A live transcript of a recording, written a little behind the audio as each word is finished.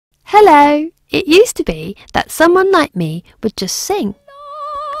Hello! It used to be that someone like me would just sing,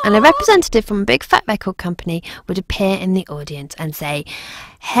 and a representative from a big fat record company would appear in the audience and say,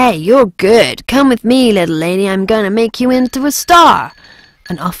 "Hey, you're good. Come with me, little lady. I'm going to make you into a star."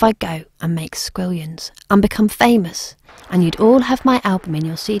 And off I'd go and make squillions and become famous, and you'd all have my album in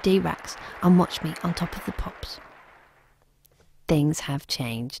your CD racks and watch me on Top of the Pops. Things have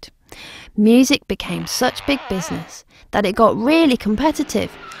changed. Music became such big business that it got really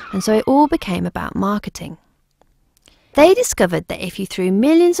competitive, and so it all became about marketing. They discovered that if you threw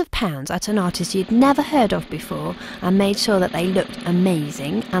millions of pounds at an artist you'd never heard of before and made sure that they looked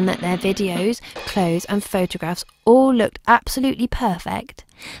amazing and that their videos, clothes and photographs all looked absolutely perfect,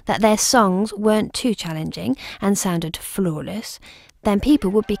 that their songs weren't too challenging and sounded flawless, then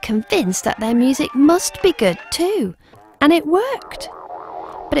people would be convinced that their music must be good too. And it worked.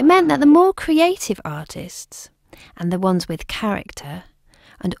 But it meant that the more creative artists, and the ones with character,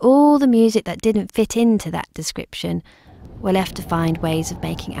 and all the music that didn't fit into that description, were left to find ways of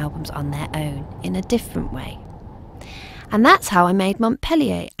making albums on their own in a different way. And that's how I made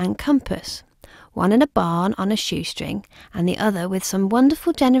Montpellier and Compass, one in a barn on a shoestring, and the other with some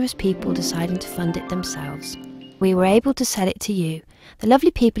wonderful generous people deciding to fund it themselves. We were able to sell it to you, the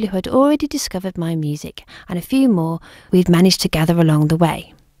lovely people who had already discovered my music, and a few more we'd managed to gather along the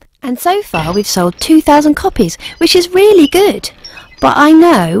way. And so far we've sold 2,000 copies, which is really good. But I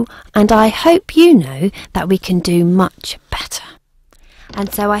know, and I hope you know, that we can do much better.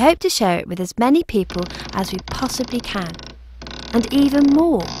 And so I hope to share it with as many people as we possibly can, and even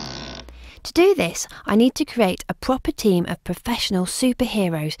more. To do this, I need to create a proper team of professional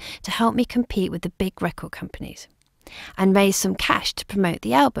superheroes to help me compete with the big record companies, and raise some cash to promote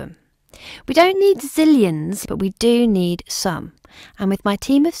the album. We don't need zillions, but we do need some. And with my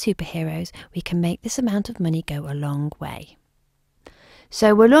team of superheroes, we can make this amount of money go a long way.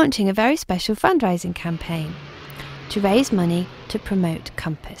 So we're launching a very special fundraising campaign to raise money to promote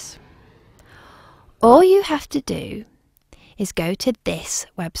Compass. All you have to do is go to this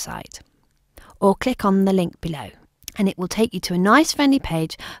website or click on the link below, and it will take you to a nice friendly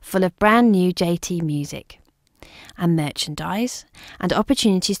page full of brand new JT music and merchandise and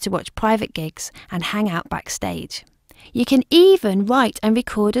opportunities to watch private gigs and hang out backstage. You can even write and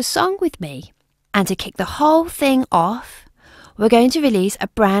record a song with me. And to kick the whole thing off, we're going to release a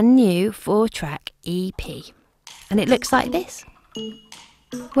brand new 4-track EP. And it looks like this.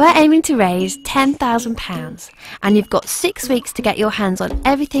 We're aiming to raise £10,000, and you've got 6 weeks to get your hands on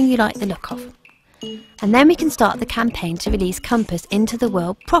everything you like the look of. And then we can start the campaign to release Compass into the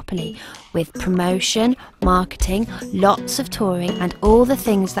world properly, with promotion, marketing, lots of touring, and all the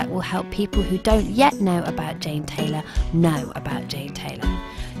things that will help people who don't yet know about Jane Taylor know about Jane Taylor.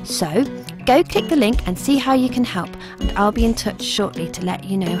 So go click the link and see how you can help, and I'll be in touch shortly to let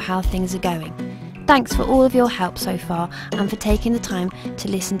you know how things are going. Thanks for all of your help so far and for taking the time to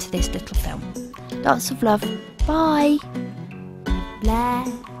listen to this little film. Lots of love. Bye. Black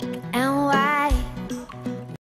and white.